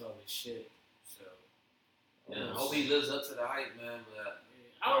 That nigga tall as shit. So. Yeah, I hope he lives up to the hype, man. But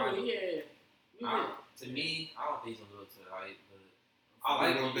Oh yeah. to me, I don't think he's gonna live up to the hype. But I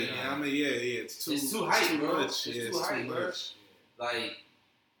like him. I mean, yeah, it's too hype, bro. much. It's Yeah, too hype, bro. much. Like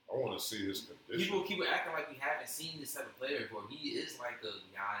I want to see his condition. people acting like we haven't seen this type of player before. He is like a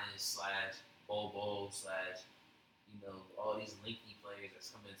Giannis / Bobo / you know, all these linky players that's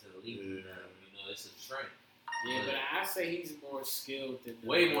coming into the league. Yeah. You know, it's a trend. Yeah, but I say he's more skilled than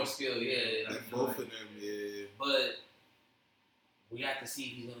Way more skill, yeah. Like both of them, yeah. But we have to see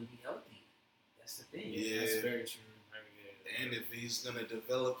if he's gonna be healthy. That's the thing. Yeah. That's very true. And if he's gonna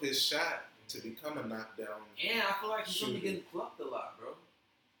develop his shot to become a knockdown, And I feel like he's gonna be Shooter. getting plucked a lot, bro.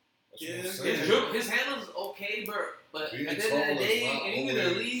 That's what Yeah, I'm his saying. His handles is okay, bro. But Being at the end of tall the is day, not and you in the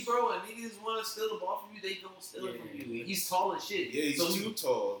always- league, bro, and niggas want to steal the ball from you, they gonna steal it from you. He's tall as shit. yeah, he's so too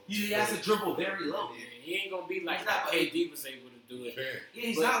tall. he has to dribble very low. Yeah, he ain't gonna be like He's not how like- KD was able to do it. Can't. Yeah,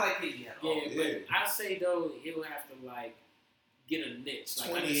 he's But- not like KD at all. Yeah, Yeah. but I say though he'll have to like get a niche. Like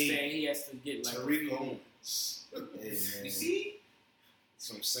I 28, understand he has to get like a Tariq few- Owens. Hey, man. You see? That's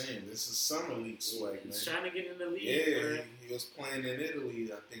what I'm saying. This is summer league swag, man. He's trying to get in the league. Yeah, bro. he was playing in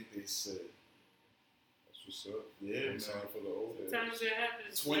Italy, I think they said. That's What's up? Yeah, man. Time for the old heads. Sometimes it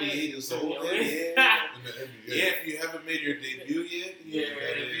happens. 28 is old. Yeah. In the NBA. Yeah, if you haven't made your debut yet,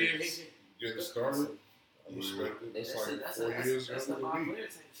 that is. Getting started. I respect it. It's like 4 years That's younger the than me. Montclair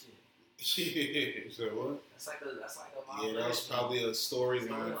type shit. You said what? That's like a Montclair. Yeah, that was probably a storyline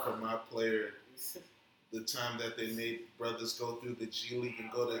Storyline. for my player. The time that they made brothers go through the G League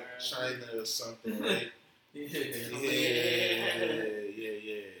and go to China or something, right? Yeah.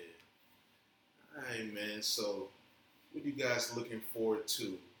 All right, man. So, what are you guys looking forward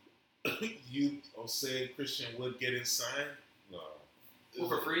to? You, saying Christian Wood getting signed? Nah.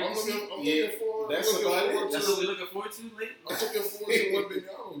 For free? I'm looking forward. That's about it. That's what we're looking forward to, late. I'm looking forward to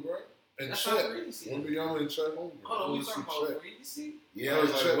Wembanyama, bro. And That's Chet. not free agency. Wembanyama and Chet Holmgren. Hold on, we I talking wanna see about Chet. free agency? Yeah, I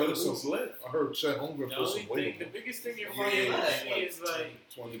was like, Chet what was was left? I heard Chet Holmgren The put some only weight thing, on the him. biggest thing you're Yeah, finding like is like,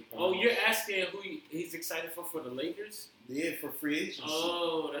 20 pounds. oh, you're asking who he's excited for the Lakers? Yeah, for free agency.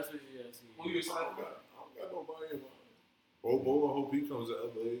 Oh, that's what you're asking. Who you excited I about? don't got nobody in mind. Bobo, I hope he comes to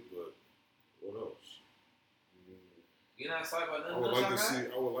LA, but what else? You're not excited about I nothing would else like y'all to see.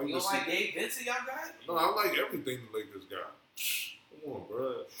 got? I would like You to don't see. like Gabe Vincent y'all got? No, I like everything the Lakers got. Come on,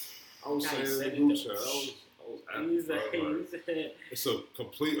 bro. I was Nice, saying in said the it group though. chat. I was He's happy, bro. Like, it's a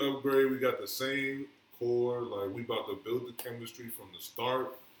complete upgrade. We got the same core. Like, we about to build the chemistry from the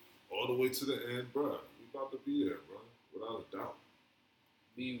start all the way to the end, bro. We about to be there, bro. Without a doubt.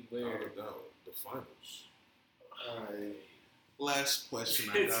 Beware. Without a doubt. The finals. Alright. Last question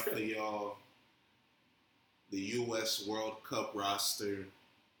I got for y'all. The U.S. World Cup roster.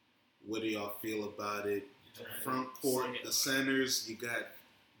 What do y'all feel about it? Front court, the centers, you got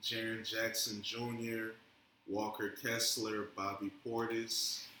Jaren Jackson Jr., Walker Kessler, Bobby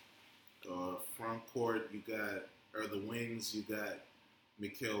Portis. Front court, the wings, you got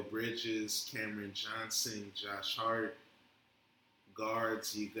Mikal Bridges, Cameron Johnson, Josh Hart.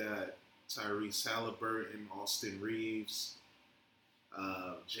 Guards, you got Tyrese Halliburton, Austin Reeves,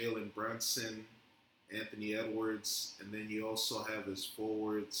 Jalen Brunson, Anthony Edwards, and then you also have his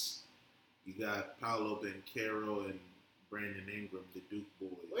forwards. You got Paolo Banchero and Brandon Ingram, the Duke boys.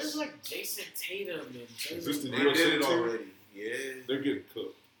 Where's like Jason Tatum and Is this the Jalen They USA Brown? did it team? already. Yeah. They're getting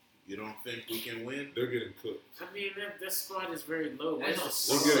cooked. You don't think we can win? They're getting cooked. I mean, that squad is very low. That Where's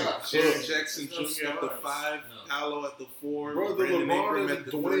don't the We're stars? getting Jaren Jackson There's Jr. no at the stars. 5, No. Paolo at the 4, Bro, the Brandon LeBron Ingram and at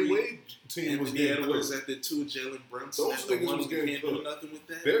the Dwayne 3, Wade team was Anthony getting Edwards cooked. at the 2, Jalen Brunson Those at the niggas 1. was You getting can't do cooked. nothing with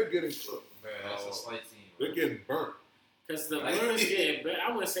that. They're getting cooked. Man, that's a slight team. They're getting burnt. Because the Warriors getting burnt.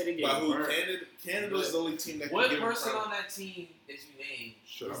 I wouldn't say they By getting who? burnt. Canada's the only team that What can get person them on that team that you named?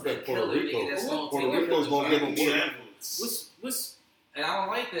 Shit, I is bet the Puerto killer nigga Rico. that's gonna Puerto take Rico's gonna give them killers? work. What's And I don't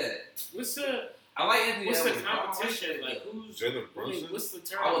like that. the I like Anthony what's the Edwards, but I don't like competition? that. Like who's Jalen Brunson? what's the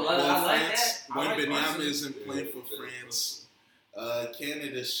term? I would love- Well, I like France, that. I like Wembanyama Brunson. isn't playing for Yeah, France.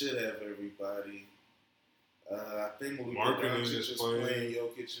 Canada should have everybody. I think Luka Markkanen Doncic is is playing. playing.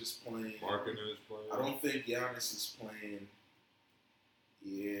 Jokic is playing. Markkanen is playing. I don't think Giannis is playing.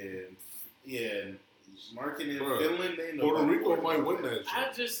 Yeah. Markkanen, Bruh, Finland, they know. Puerto about Rico might win that I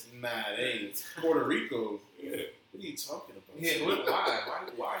shit. just Nah, they ain't. Puerto Rico. Yeah. What are you talking about? Yeah,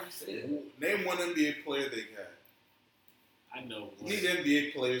 why you say that? Name one NBA player they got. I know. You need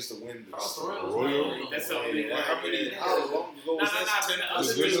NBA players to win this. Carl Terrell's Royal? not- That's the only Yeah, how many? Yeah. How long ago was that? Nah, 10 the The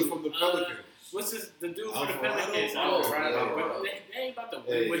other years? nigga dude, from the Pelicans. What's the dude for the Alvarado? Pelicans? Oh, Alvarado. yeah. But they ain't about to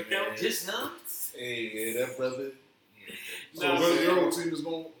Hey, win with him. man. Just him? Hey, that brother. So Nah, what man. Euro team is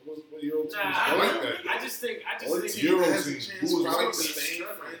going? What Euro team? Is, Nah, I like that. I just think Only think team Euro that has a team. chance Who was probably like Spain,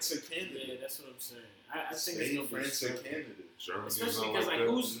 that? France, or Canada. Yeah, that's what I'm saying. I think it's Spain, gonna be France, or struggling. Canada. Germany's Especially not because like like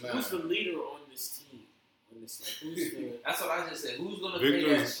that. who's the leader on this team? On this who's the That's what I just said. Who's gonna take Victor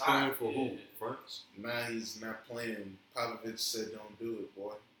that is playing shot? for who? Yeah. France? Nah, he's not playing. Popovich said, "Don't do it,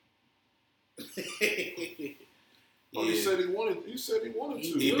 boy." Oh, he said he wanted. He said he wanted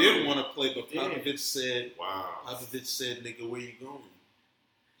to. He did want to play, but He did. Popovich said, Wow. "Nigga, where you going?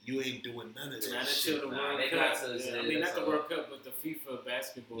 You ain't doing none of that not shit." until the Nah, World they Cup. got to Yeah, say I mean, that's not the all. World Cup, but the FIFA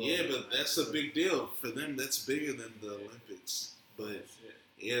basketball. Yeah, but that's a big deal for them. That's bigger than the Olympics. But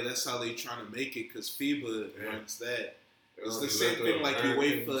yeah, that's how they trying to make it because FIBA Yeah. runs that. It's They the same let thing like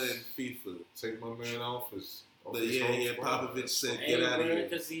UEFA Americans and FIFA. Take my man off his. But yeah, Popovich said, "Get out of here."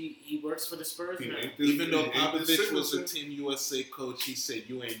 because he works for the Spurs He now. ain't this- Even though he ain't this Popovich was a signature. Team USA coach, he said,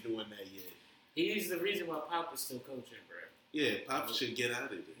 "You ain't doing that yet." He's the reason why Pop is still coaching, bro. Yeah, Pop should get out of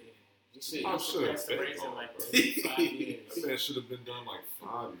there. Yeah. He should Pop should pass the have reins in been like gone, 5 years. That man should have been done like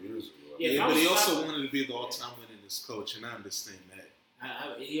 5 years ago. Yeah, Yeah, if I but he was also Pop- wanted to be the all-time winningest coach, and I understand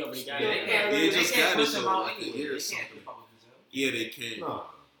that. He already got Yeah, it. they can't, They they just can't got push it, him though, out like a anyway. year or They something. can't push Popovich out. Yeah, they can. Nah.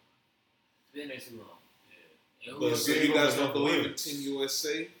 Then they're too long. But so you guys don't believe in Team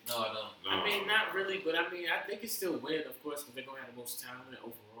USA? No, I don't. No. I mean, not really, but I mean, I think it still win, of course, because they're gonna have the most talent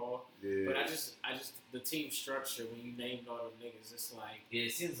overall. Yeah. But I just the team structure when you named all them niggas, it's like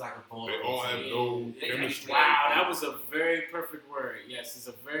it seems like a vulnerable. They all have no chemistry. Wow, that was a very perfect word. Yes, it's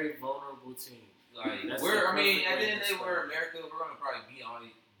a very vulnerable team. Like at the end of the day, we're America. We're gonna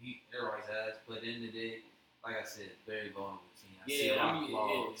probably beat everybody's ass, but at the end of the day, like I said, very vulnerable team. I'm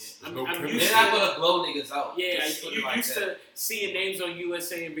used not gonna blow niggas out. Yeah, you used to seeing names on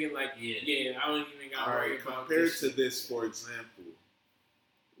USA and being like, yeah, I don't even got to worry about compared to this, for example,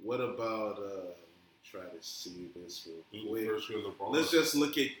 what about try to see this real quick. Let's just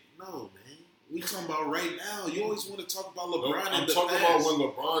look at man. We talking about right now. You always want to talk about LeBron. I'm talking about when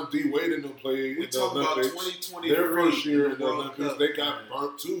LeBron, D. Wade, and them played. We talking about 2023. Their first year in the Olympics, they got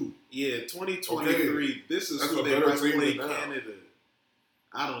burnt too. Yeah, 2023. Okay. This is who they might play Canada.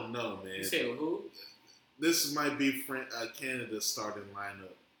 I don't know, man. You say who? This might be Canada's starting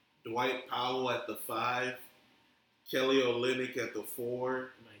lineup. Dwight Powell at the 5, Kelly Olynyk at the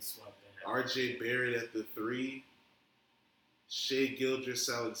 4, R.J. Barrett at the 3, Shai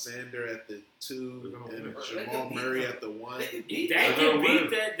Gilgeous-Alexander at the 2, and Jamal Murray at the 1. They can beat that.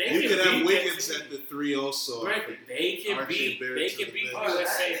 You could have Wiggins at the 3 also. Right, they can beat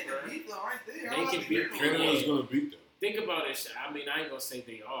USA, bro. They can beat Canada's going to beat them. Think about it. I mean, I ain't going to say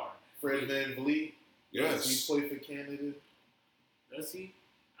they are. Fred VanVleet? Yes. Does he play for Canada? Does he?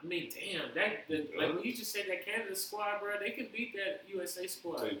 I mean, damn. Like when you just said that Canada squad, bro, they can beat that USA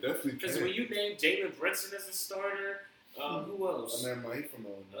squad. They definitely can. Because when you name Jalen Brunson as a starter, who else? Never mind, from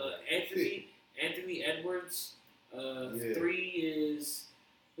Anthony Edwards. 3 is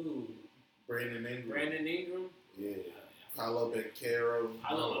who? Brandon Ingram. Yeah. Paolo Banchero.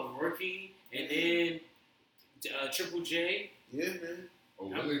 Paolo, a rookie. And then Triple J. Yeah, man.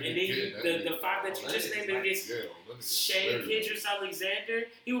 And then the 5 that you just named against Shai Gilgeous-Alexander,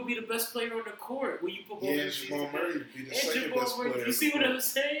 he would be the best player on the court when you put both of them. Jamal Murray would be the second best player. You see what I'm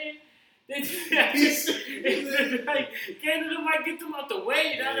saying? Canada might get them out the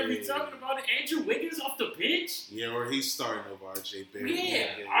way. Now that we're talking about it, Andrew Wiggins off the bench. Yeah, or he's starting over R.J. Barrett.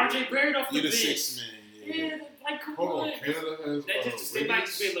 Yeah, R.J. Barrett off the bench. You're the 6th man. Yeah, like come on. Canada has they might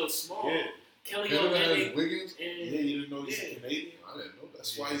just be a little small. Yeah. Kelly Canada has Wiggins. Yeah, you didn't know he's a Canadian. I didn't know that.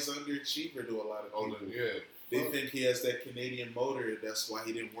 That's why he's underachiever to a lot of people. Yeah. They think he has that Canadian motor. That's why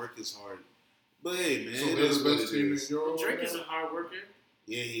he didn't work as hard. But hey, man, so they're the best team in Europe. Drake is a hard worker.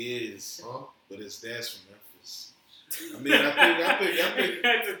 Yeah, he is. Huh? But his dad's from Memphis. I mean, I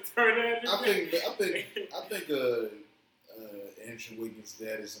think Andrew Wiggins'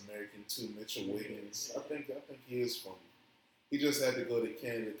 dad is American too. Mitchell Wiggins. I think he is from. He just had to go to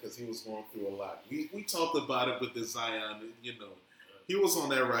Canada because he was going through a lot. We talked about it with the Zion. He was on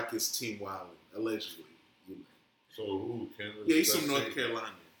that Rockets team wilding, allegedly. So who? Canada? Yeah, he's from North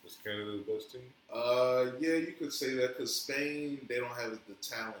Carolina. Is Canada the best team? Yeah, you could say that because Spain, they don't have the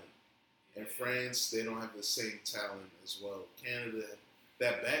talent. And France, they don't have the same talent as well. Canada,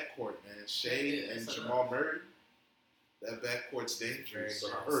 that backcourt, man, Shai and Jamal Murray, that backcourt's dangerous.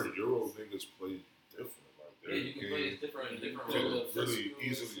 But I heard Euro niggas play different. Yeah, you can play different really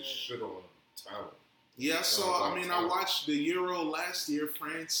easily shit on talent. Yeah, I watched the Euro last year.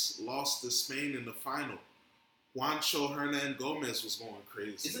 France lost to Spain in the final. Juancho Hernan Gomez was going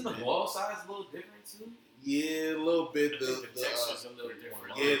crazy. Isn't the ball size a little different too? Yeah, a little bit. The texture's a little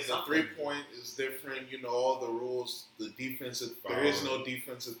different. Yeah, the 3-point is different. All the rules. The defensive, there is no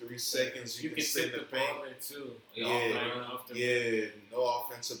defensive 3 seconds. You can sit in the paint too. Yeah, no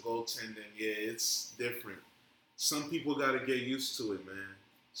offensive goaltending. Yeah, it's different. Some people got to get used to it, man.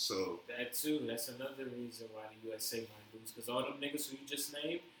 So that too. That's another reason why the USA might lose because all them niggas who you just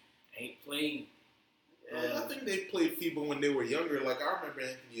named ain't played. I think they played FIBA when they were younger. Like I remember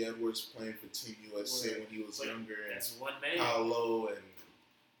Anthony Edwards playing for Team USA when he was younger. That's one man. Paolo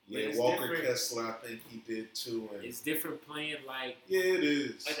and Walker Kessler, I think he did too. And it's different playing like it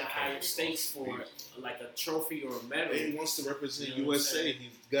is like a higher stakes for like a trophy or a medal. He wants to represent USA.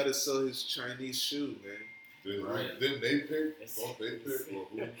 He's got to sell his Chinese shoe, man. Didn't they pick? Don't they pick? Or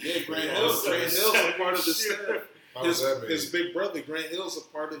who? Yeah, Grant Hill's a part of the staff. His big brother, Grant Hill's a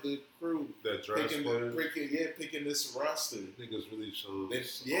part of the crew. That draft picking this roster. Niggas really showed.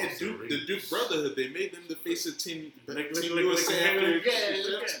 The Duke Brotherhood. They made them the face of Team USA.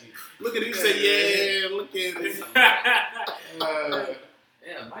 Look at him say, look at him.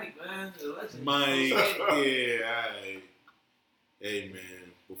 Yeah, Mike, man. Mike, yeah. Hey,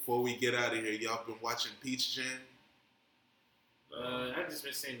 man. Before we get out of here, y'all been watching Peach Jam? I've just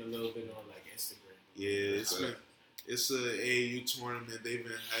been seeing a little bit on like Instagram. Yeah, it's a AAU tournament. They've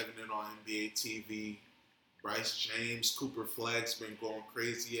been having it on NBA TV. Bryce James, Cooper Flagg's been going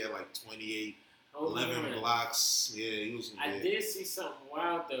crazy. He had like 28, Hold 11 on. blocks. Yeah, he was. I Yeah. did see something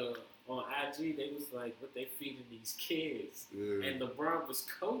wild though on IG. They was like, what they feeding these kids, Yeah. and LeBron was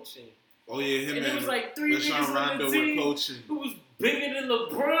coaching. Oh yeah, him And and it was like 3 Rajon niggas on Rondo the team were coaching. who was bigger than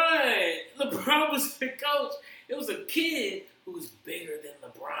LeBron. LeBron was the coach. It was a kid who was bigger than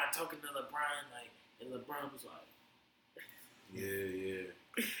LeBron, talking to LeBron like, and LeBron was like, Yeah.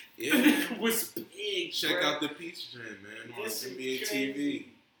 was big. Check bro. out the Peach Jam, man, on This is NBA TV. crazy.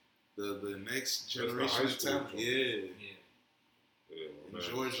 The next That's the generation high of school talent. joint. Yeah. Yeah, In man,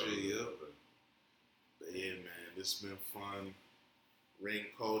 Georgia, I'm yep. telling But yeah, man, this been fun. Ring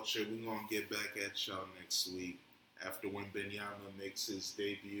culture. We're going to get back at y'all next week after when Benyama makes his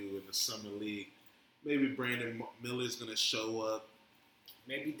debut in the Summer League. Maybe Brandon Miller's going to show up.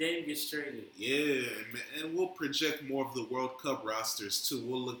 Maybe Dame gets traded. Yeah, and we'll project more of the World Cup rosters, too.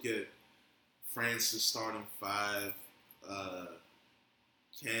 We'll look at France's starting five,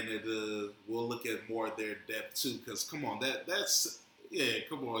 Canada. We'll look at more of their depth, too, because, come on, that's... Yeah,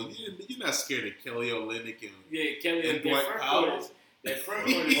 come on. You're not scared of Kelly Olynyk and Yeah, Kelly And Dwight Powell. That front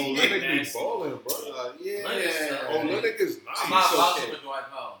court is Olynyk be nasty. balling, bro. yeah. Olynyk is nice. I'm not He's vouching okay. for Dwight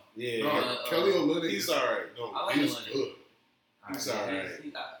Powell. Yeah. No, Kelly Olynyk He's is all right. No, I like he's Olynyk. good. He's all right.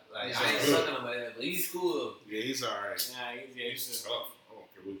 I ain't He's sucking him like that, but he's cool. Yeah, he's all right. Nah, He's tough. I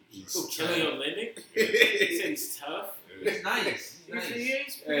don't care what you He's say. Who, Kelly Olynyk? He said he's tough. Yeah. He's nice. He's nice. He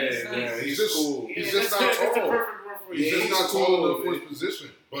is Hey, pretty man, nice. he's just cool. Yeah, He's just that's not a tall. perfect run for He's you. just he's not cool, tall enough for man. his position,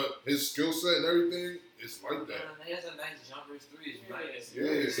 but his skill set and everything is like that. He has a nice jumper. His three is nice.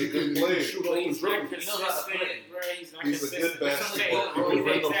 Yeah, He's he a good can player. shoot But off he's his not dribble. He knows how to consistent, play. bro. He's not He's a consistent. good basketball. He's He can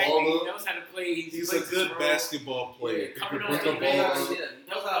bring the exactly. ball He up. knows how to play. He's a good basketball player. Yeah, coming He off can the bring the ball bench. up. He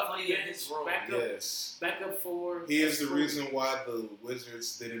knows how to play in his role. Yes. Back up forward. He is the reason why the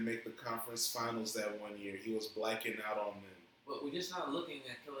Wizards didn't make the conference finals that one year. He was blacking out on them. But we're just not looking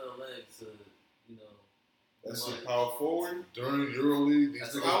at Kelly Olynyk to, you know. That's Like- the power forward. During EuroLeague, these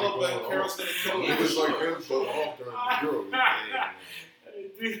That's niggas All be about going Carroll's off. gonna Yeah, kill Niggas sure. like him go off during the EuroLeague.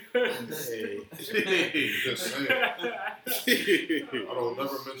 Just saying. I don't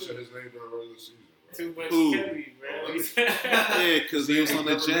never mention his name during the regular season. Bro. Too much Who? Kelly, bro. Yeah, because he was on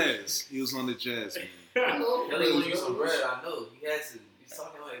the Jazz. He was on the Jazz, man. I know, Kelly but want you it's some never- bread, I know. He has to. He's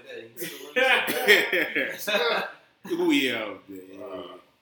talking like that. He's still want you some bread. We out there. Wow.